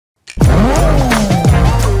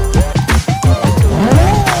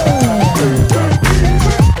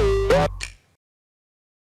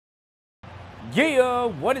Yeah,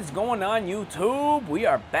 what is going on YouTube? We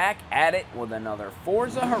are back at it with another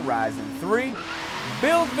Forza Horizon 3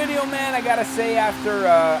 build video, man. I gotta say, after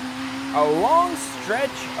a long stretch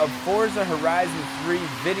of Forza Horizon 3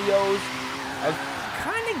 videos, I was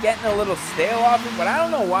kind of getting a little stale off it, but I don't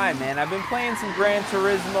know why, man. I've been playing some Gran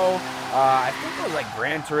Turismo. I think it was like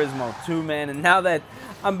Gran Turismo 2, man, and now that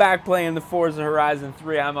I'm back playing the Forza Horizon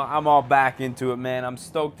 3, I'm all back into it, man. I'm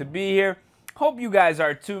stoked to be here. Hope you guys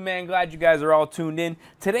are too, man. Glad you guys are all tuned in.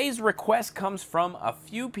 Today's request comes from a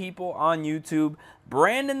few people on YouTube.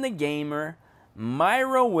 Brandon the Gamer,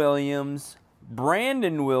 Myra Williams,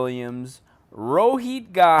 Brandon Williams,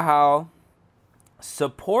 Rohit Gahal,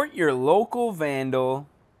 Support Your Local Vandal,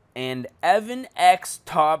 and Evan X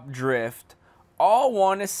Top Drift all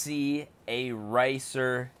want to see a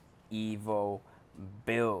RICER Evo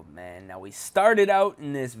build, man. Now, we started out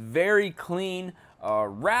in this very clean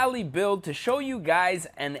rally build to show you guys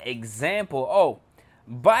an example. Oh,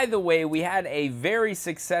 by the way, we had a very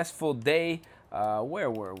successful day.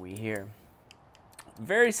 Where were we here?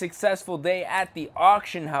 Very successful day at the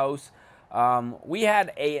auction house. We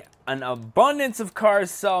had an abundance of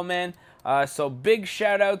cars sell, man. So big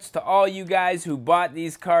shout outs to all you guys who bought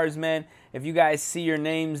these cars, man. If you guys see your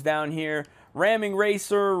names down here: Ramming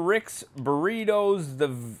Racer, Rick's Burritos,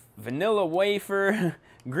 the Vanilla Wafer,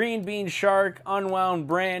 Green Bean Shark, Unwound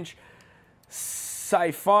Branch,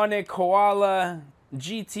 Siphonic Koala,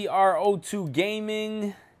 GTR02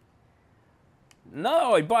 Gaming.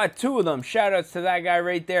 No, I bought two of them. Shoutouts to that guy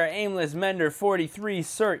right there. Aimless Mender 43,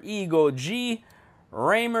 Sir Eagle G,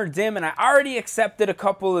 Raymer Dim, and I already accepted a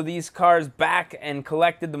couple of these cars back and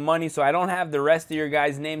collected the money, so I don't have the rest of your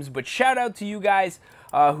guys' names. But shout out to you guys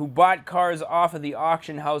who bought cars off of the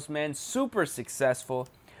auction house, man. Super successful.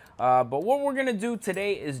 But what we're going to do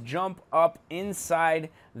today is jump up inside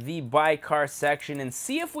the buy car section and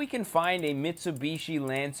see if we can find a Mitsubishi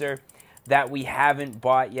Lancer that we haven't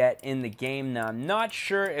bought yet in the game. Now, I'm not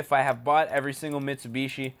sure if I have bought every single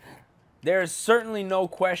Mitsubishi. There's certainly no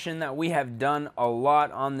question that we have done a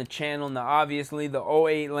lot on the channel. Now, obviously, the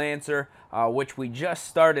 08 Lancer, which we just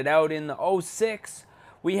started out in, the 06.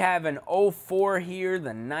 We have an 04 here,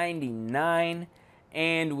 the 99.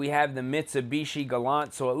 And we have the Mitsubishi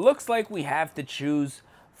Galant. So it looks like we have to choose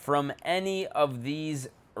from any of these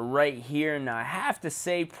right here. Now, I have to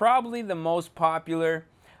say, probably the most popular,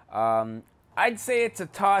 I'd say it's a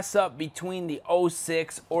toss-up between the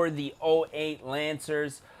 06 or the 08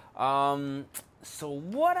 Lancers. So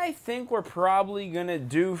what I think we're probably going to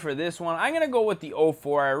do for this one, I'm going to go with the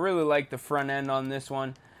 04. I really like the front end on this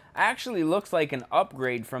one. Actually looks like an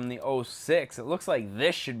upgrade from the 06. It looks like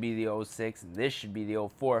this should be the 06 and this should be the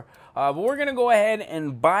 04. But we're going to go ahead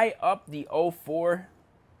and buy up the 04.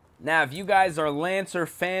 Now, if you guys are Lancer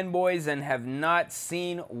fanboys and have not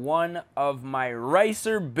seen one of my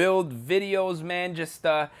RICER build videos, man, just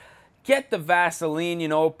get the Vaseline, you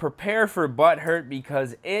know, prepare for butthurt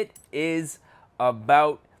because it is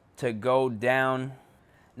about to go down.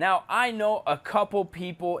 Now, I know a couple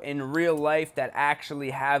people in real life that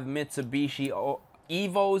actually have Mitsubishi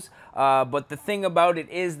Evos, but the thing about it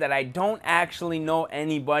is that I don't actually know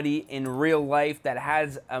anybody in real life that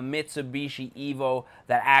has a Mitsubishi Evo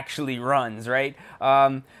that actually runs, right?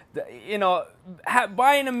 You know,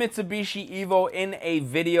 buying a Mitsubishi Evo in a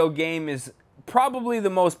video game is probably the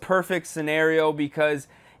most perfect scenario because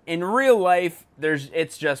in real life,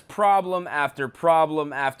 it's just problem after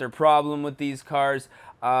problem after problem with these cars.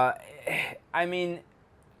 I mean,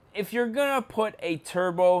 if you're gonna put a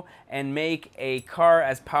turbo and make a car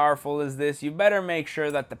as powerful as this, you better make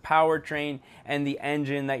sure that the powertrain and the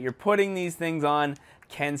engine that you're putting these things on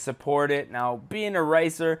can support it. Now, being a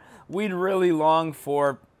RICER, we'd really long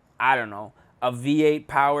for, I don't know, a V8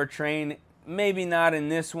 powertrain. Maybe not in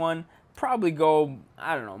this one. Probably go,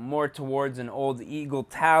 I don't know, more towards an old Eagle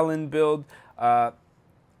Talon build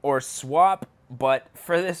or swap. But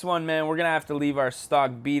for this one, man, we're going to have to leave our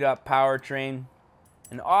stock beat-up powertrain.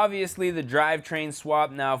 And obviously, the drivetrain swap.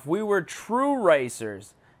 Now, if we were true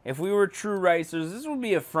RICERs, this would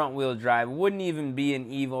be a front-wheel drive. It wouldn't even be an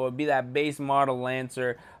Evo. It would be that base model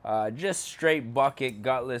Lancer, just straight bucket,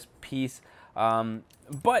 gutless piece.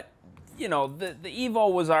 But, you know, the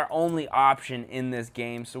Evo was our only option in this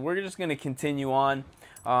game, so we're just going to continue on.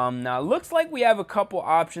 Now, it looks like we have a couple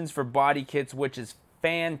options for body kits, which is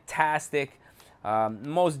fantastic.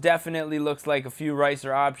 Most definitely looks like a few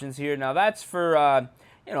RICER options here. Now that's for,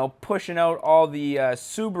 you know, pushing out all the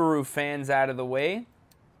Subaru fans out of the way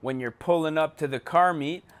when you're pulling up to the car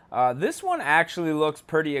meet. This one actually looks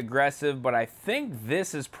pretty aggressive, but I think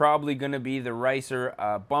this is probably going to be the RICER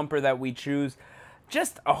bumper that we choose.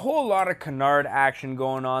 just a whole lot of canard action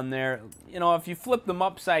going on there. You know, if you flip them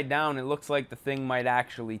upside down, it looks like the thing might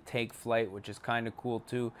actually take flight, which is kind of cool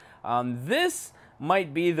too. This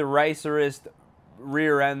might be the RICERest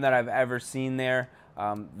rear end that I've ever seen there.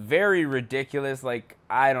 Very ridiculous. Like,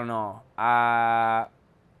 I don't know.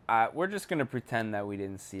 We're just gonna pretend that we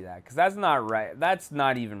didn't see that, because that's not right. That's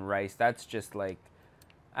not even rice. That's just like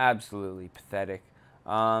absolutely pathetic.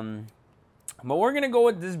 But we're going to go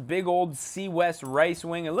with this big old C West Rice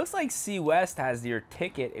Wing. It looks like C West has your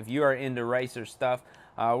ticket if you are into RICER stuff.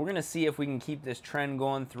 We're going to see if we can keep this trend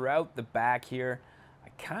going throughout the back here. I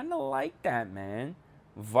kind of like that, man.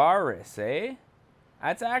 Varus, eh?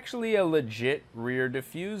 That's actually a legit rear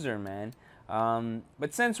diffuser, man.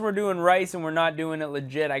 But since we're doing rice and we're not doing it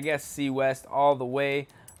legit, I guess C West all the way.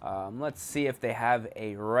 Let's see if they have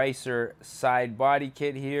a RICER side body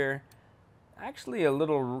kit here. Actually a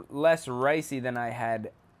little less ricey than I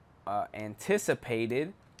had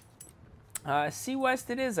anticipated. C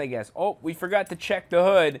West it is, I guess. Oh, we forgot to check the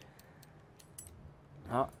hood.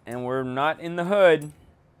 Oh, and we're not in the hood.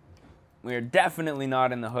 We are definitely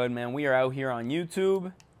not in the hood, man. We are out here on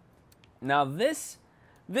YouTube. Now this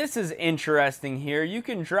is interesting here. You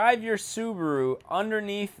can drive your Subaru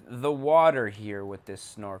underneath the water here with this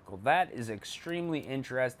snorkel. That is extremely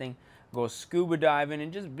interesting. Go scuba diving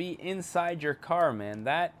and just be inside your car, man.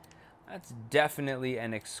 That's definitely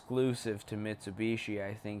an exclusive to Mitsubishi,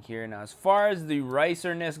 I think, here. Now, as far as the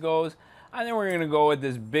RICERness goes, I think we're going to go with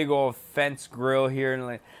this big old fence grill here. And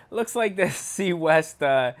it looks like this C West,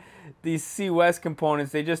 these C West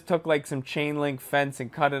components, they just took like some chain link fence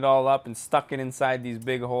and cut it all up and stuck it inside these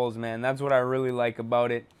big holes, man. That's what I really like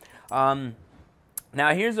about it. Now,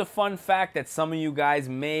 here's a fun fact that some of you guys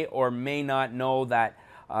may or may not know, that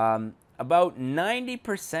about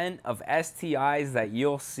 90% of STIs that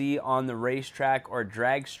you'll see on the racetrack or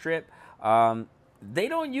drag strip, they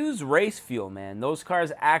don't use race fuel, man. Those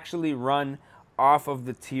cars actually run off of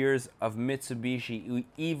the tiers of Mitsubishi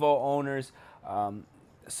Evo owners.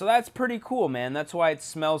 So that's pretty cool, man. That's why it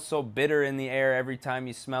smells so bitter in the air every time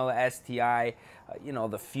you smell a STI. You know,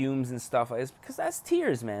 the fumes and stuff. It's because that's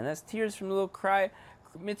tears, man. That's tears from the little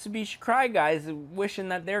Mitsubishi Cry guys wishing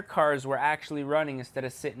that their cars were actually running instead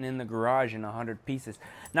of sitting in the garage in 100 pieces.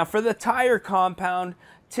 Now, for the tire compound,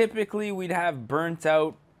 typically we'd have burnt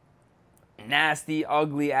out, nasty,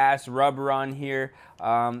 ugly ass rubber on here.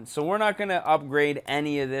 So we're not going to upgrade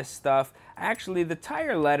any of this stuff. Actually, the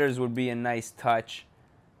tire letters would be a nice touch.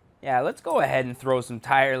 Yeah, let's go ahead and throw some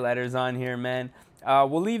tire letters on here, man.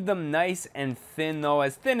 We'll leave them nice and thin, though,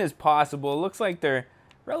 as thin as possible. It looks like they're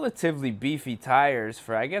relatively beefy tires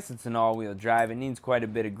for, I guess it's an all-wheel drive. It needs quite a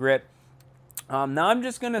bit of grip. Now I'm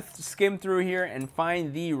just going to skim through here and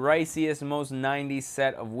find the riciest, most 90s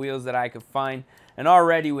set of wheels that I could find. And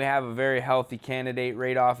already we have a very healthy candidate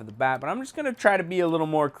right off of the bat. But I'm just going to try to be a little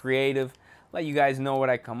more creative, let you guys know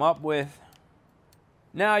what I come up with.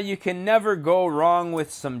 Now, you can never go wrong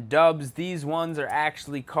with some dubs. These ones are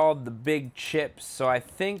actually called the Big Chips. So I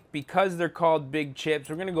think because they're called Big Chips,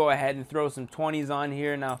 we're going to go ahead and throw some 20s on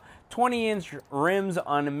here. Now, 20-inch rims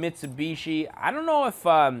on a Mitsubishi. I don't know if,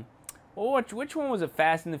 which one was it,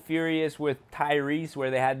 Fast and the Furious with Tyrese,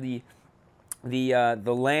 where they had the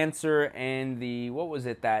Lancer and the, what was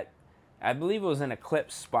it, that, I believe it was an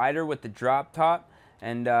Eclipse Spider with the drop top.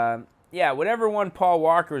 And, yeah, whatever one Paul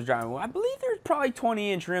Walker was driving, I believe there's probably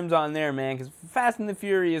 20-inch rims on there, man, because Fast and the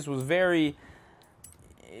Furious was very,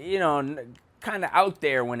 you know, kind of out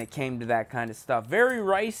there when it came to that kind of stuff. Very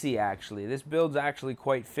ricey, actually. This build's actually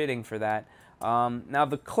quite fitting for that. Now,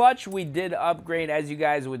 the clutch we did upgrade, as you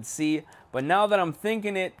guys would see, but now that I'm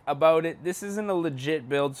thinking about it, this isn't a legit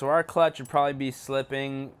build, so our clutch would probably be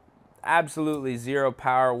slipping. Absolutely zero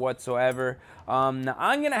power whatsoever. Now,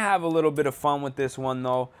 I'm going to have a little bit of fun with this one,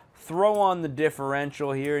 though. Throw on the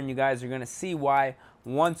differential here, and you guys are going to see why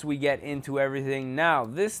once we get into everything. Now,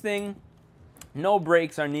 this thing, no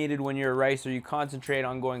brakes are needed when you're a racer. You concentrate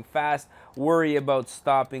on going fast, worry about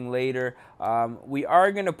stopping later. We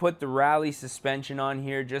are going to put the rally suspension on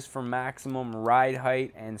here just for maximum ride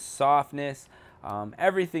height and softness.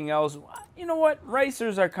 Everything else, you know what?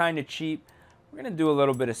 Racers are kind of cheap. We're going to do a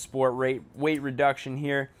little bit of sport weight reduction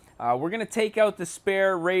here. We're going to take out the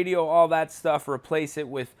spare radio, all that stuff, replace it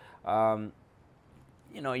with,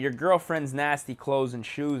 you know, your girlfriend's nasty clothes and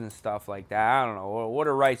shoes and stuff like that. I don't know. What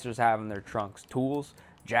do ricers have in their trunks? Tools?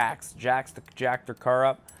 Jacks to jack their car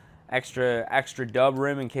up? Extra dub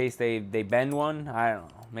rim in case they bend one? I don't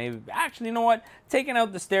know. Maybe. Actually, you know what? Taking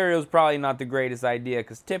out the stereo is probably not the greatest idea,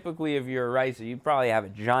 because typically if you're a ricer, you probably have a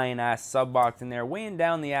giant-ass sub box in there weighing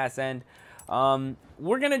down the ass end.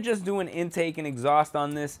 We're going to just do an intake and exhaust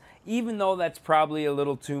on this, even though that's probably a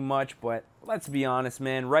little too much. But let's be honest,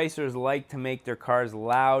 man. Ricers like to make their cars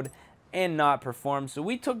loud and not perform. So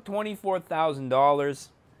we took $24,000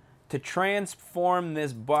 to transform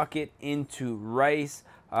this bucket into rice.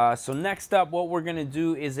 So next up, what we're going to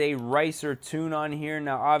do is a RICER tune on here.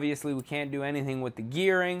 Now, obviously, we can't do anything with the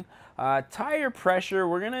gearing. Tire pressure,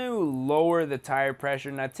 we're going to lower the tire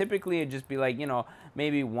pressure. Now, typically, it'd just be like, you know,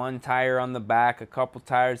 maybe one tire on the back, a couple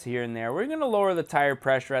tires here and there. We're going to lower the tire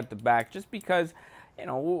pressure at the back just because, you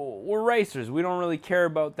know, we're racers. We don't really care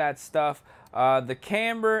about that stuff. The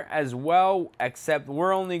camber as well, except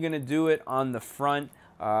we're only going to do it on the front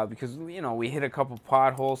because, you know, we hit a couple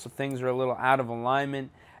potholes, so things are a little out of alignment.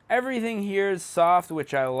 Everything here is soft,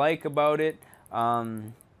 which I like about it.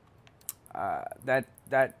 That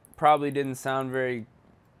probably didn't sound very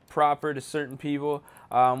proper to certain people.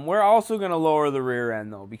 We're also going to lower the rear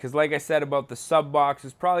end, though, because like I said about the sub box,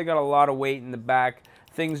 it's probably got a lot of weight in the back.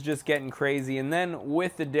 Things just getting crazy. And then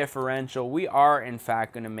with the differential, we are, in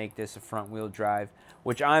fact, going to make this a front-wheel drive,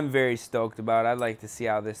 which I'm very stoked about. I'd like to see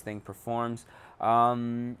how this thing performs.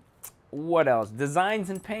 What else? Designs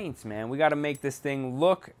and paints, man. We got to make this thing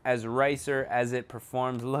look as RICER as it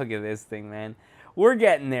performs. Look at this thing, man. We're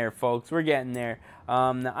getting there, folks. We're getting there.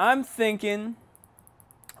 Now I'm thinking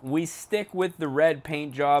we stick with the red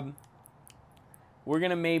paint job. We're going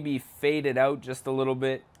to maybe fade it out just a little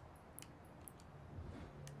bit.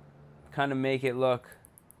 Kind of make it look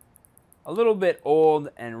a little bit old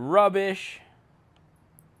and rubbish.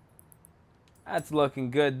 That's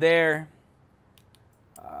looking good there.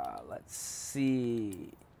 Let's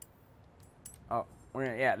see. Oh,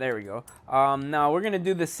 yeah, there we go. Now we're gonna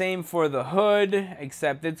do the same for the hood,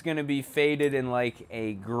 except it's gonna be faded in like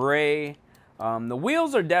a gray. The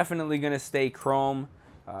wheels are definitely gonna stay chrome.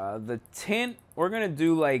 The tint, we're gonna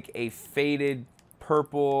do like a faded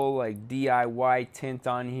purple, like DIY tint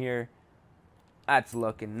on here. That's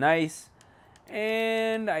looking nice.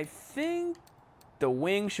 And I think the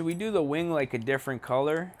wing, should we do the wing like a different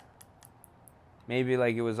color? Maybe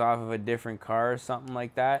like it was off of a different car or something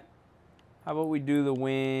like that. How about we do the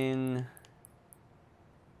wing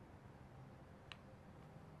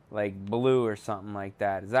like blue or something like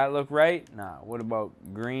that? Does that look right? Nah. What about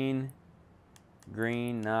green?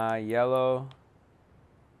 Green, nah. Yellow.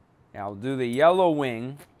 Yeah, I'll do the yellow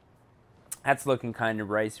wing. That's looking kind of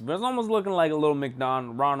ricey, but it's almost looking like a little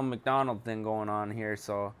Ronald McDonald thing going on here,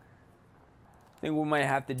 so I think we might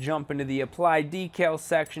have to jump into the apply decal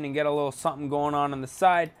section and get a little something going on the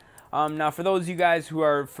side. Now, for those of you guys who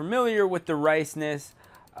are familiar with the riceness,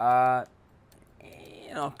 you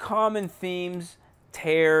know, common themes,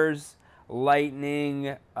 tears,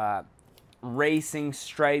 lightning, racing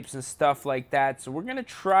stripes and stuff like that. So we're going to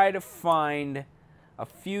try to find a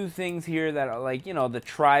few things here that are like, you know, the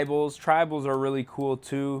tribals. Tribals are really cool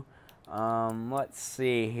too. Let's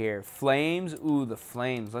see here. Flames. Ooh, the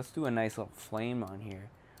flames. Let's do a nice little flame on here.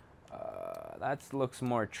 That looks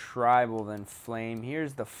more tribal than flame.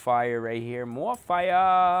 Here's the fire right here. More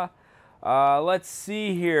fire. Let's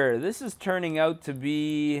see here. This is turning out to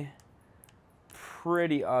be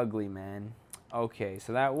pretty ugly, man. Okay,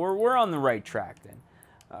 so that we're on the right track then.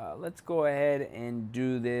 Let's go ahead and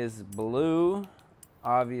do this blue.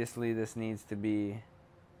 Obviously, this needs to be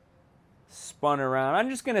spun around. I'm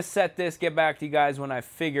just going to set this, get back to you guys when I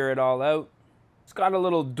figure it all out. It's got a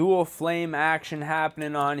little dual flame action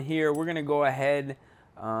happening on here. We're going to go ahead,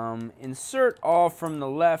 insert all from the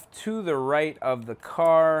left to the right of the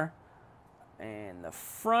car. And the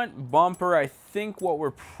front bumper, I think what we're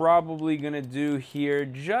probably going to do here,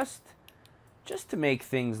 just to make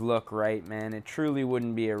things look right, man. It truly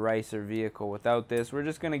wouldn't be a RICER vehicle without this. We're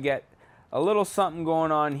just going to get a little something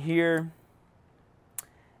going on here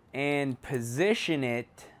and position it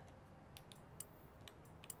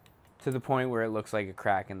to the point where it looks like a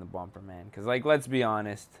crack in the bumper, man. Because, like, let's be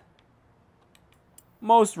honest,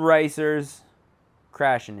 most RICERs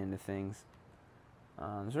crashing into things.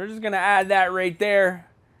 So we're just going to add that right there.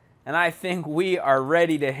 And I think we are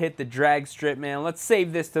ready to hit the drag strip, man. Let's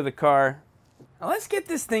save this to the car. Now let's get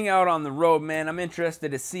this thing out on the road, man. I'm interested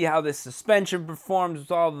to see how this suspension performs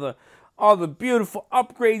with all the beautiful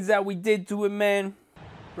upgrades that we did to it, man.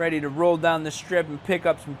 Ready to roll down the strip and pick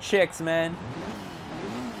up some chicks, man.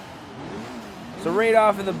 So right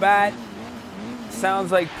off of the bat,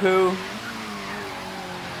 sounds like poo.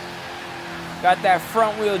 Got that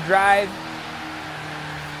front wheel drive.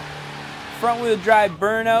 Front wheel drive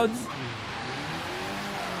burnouts,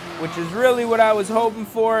 which is really what I was hoping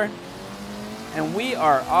for. And we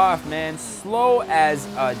are off, man. Slow as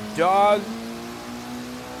a dog.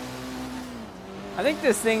 I think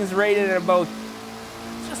this thing's rated at about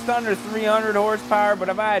just under 300 horsepower, but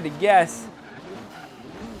if I had to guess,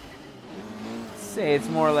 say it's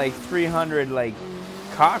more like 300 like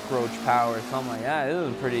cockroach power or something like that.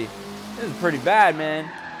 This is pretty bad,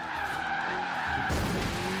 man.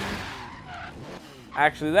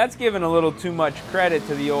 Actually, that's giving a little too much credit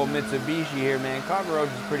to the old Mitsubishi here, man. Cockroach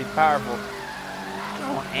is pretty powerful.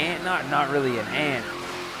 No, ant, not really an ant.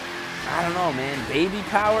 I don't know, man. Baby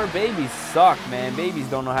power? Babies suck, man. Babies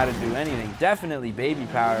don't know how to do anything. Definitely baby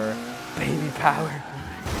power. Baby power.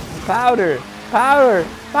 Powder. Powder.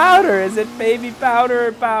 Powder. Is it baby powder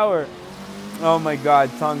or power? Oh my god,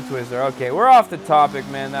 tongue twister. Okay, we're off the topic,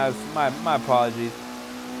 man. That was my apologies.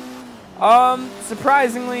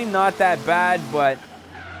 Surprisingly, not that bad, but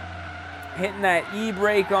hitting that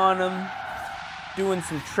e-brake on him, doing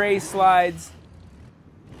some tray slides.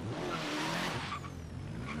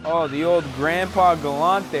 Oh, the old Grandpa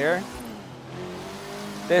Gallant there.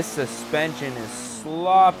 This suspension is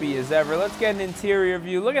sloppy as ever. Let's get an interior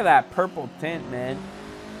view. Look at that purple tint, man.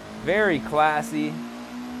 Very classy.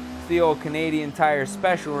 It's the old Canadian Tire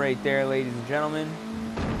Special right there, ladies and gentlemen.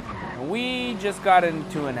 And we just got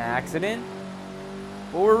into an accident.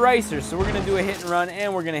 But we're RICER, so we're going to do a hit and run,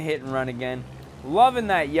 and we're going to hit and run again. Loving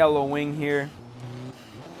that yellow wing here.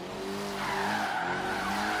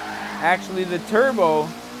 Actually, the turbo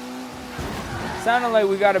sounded like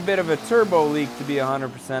we got a bit of a turbo leak, to be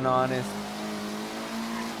 100% honest.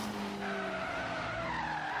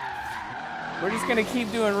 We're just going to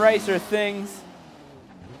keep doing RICER things.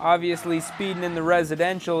 Obviously, speeding in the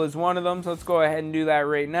residential is one of them, so let's go ahead and do that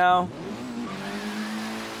right now.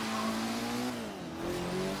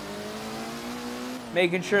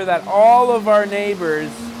 Making sure that all of our neighbors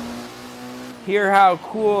hear how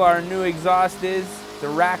cool our new exhaust is, the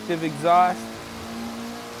Reactive exhaust.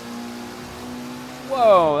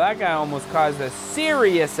 Whoa, that guy almost caused a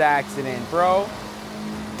serious accident, bro.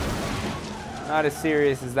 Not as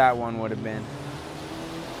serious as that one would have been.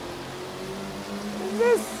 What is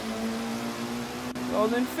this?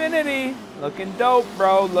 Old Infinity. Looking dope,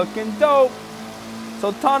 bro. Looking dope.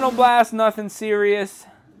 So Tunnel Blast, nothing serious.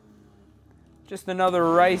 Just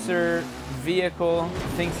another RICER vehicle.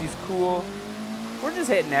 Thinks he's cool. We're just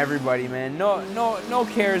hitting everybody, man. No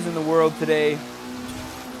cares in the world today.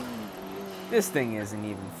 This thing isn't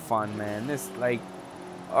even fun, man. This, like,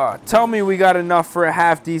 tell me we got enough for a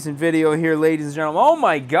half-decent video here, ladies and gentlemen. Oh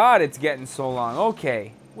my god, it's getting so long.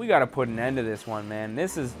 Okay, we got to put an end to this one, man.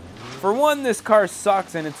 This is, for one, this car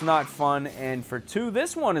sucks and it's not fun. And for two,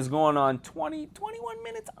 this one is going on 21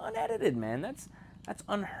 minutes unedited, man. That's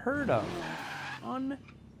unheard of.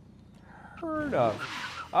 Unheard of.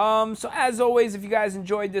 So as always, if you guys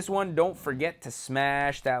enjoyed this one, don't forget to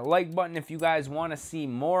smash that like button. If you guys want to see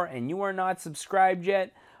more and you are not subscribed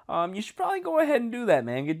yet, you should probably go ahead and do that,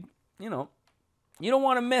 man. You know, you don't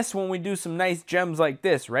want to miss when we do some nice gems like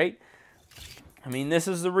this, right? I mean, this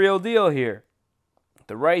is the real deal here.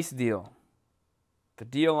 The Rice deal. The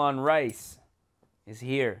deal on Rice is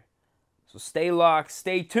here. So stay locked,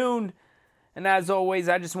 stay tuned. And as always,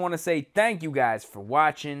 I just want to say thank you guys for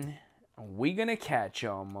watching. We gonna catch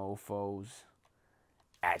y'all mofos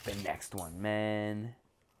at the next one, man.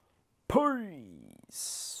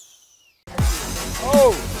 Peace.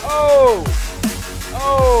 Oh no.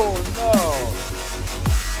 Oh no.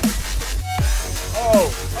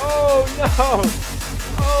 Oh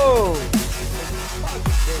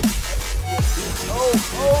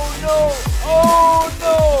no. Oh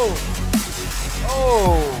no.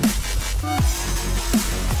 Oh.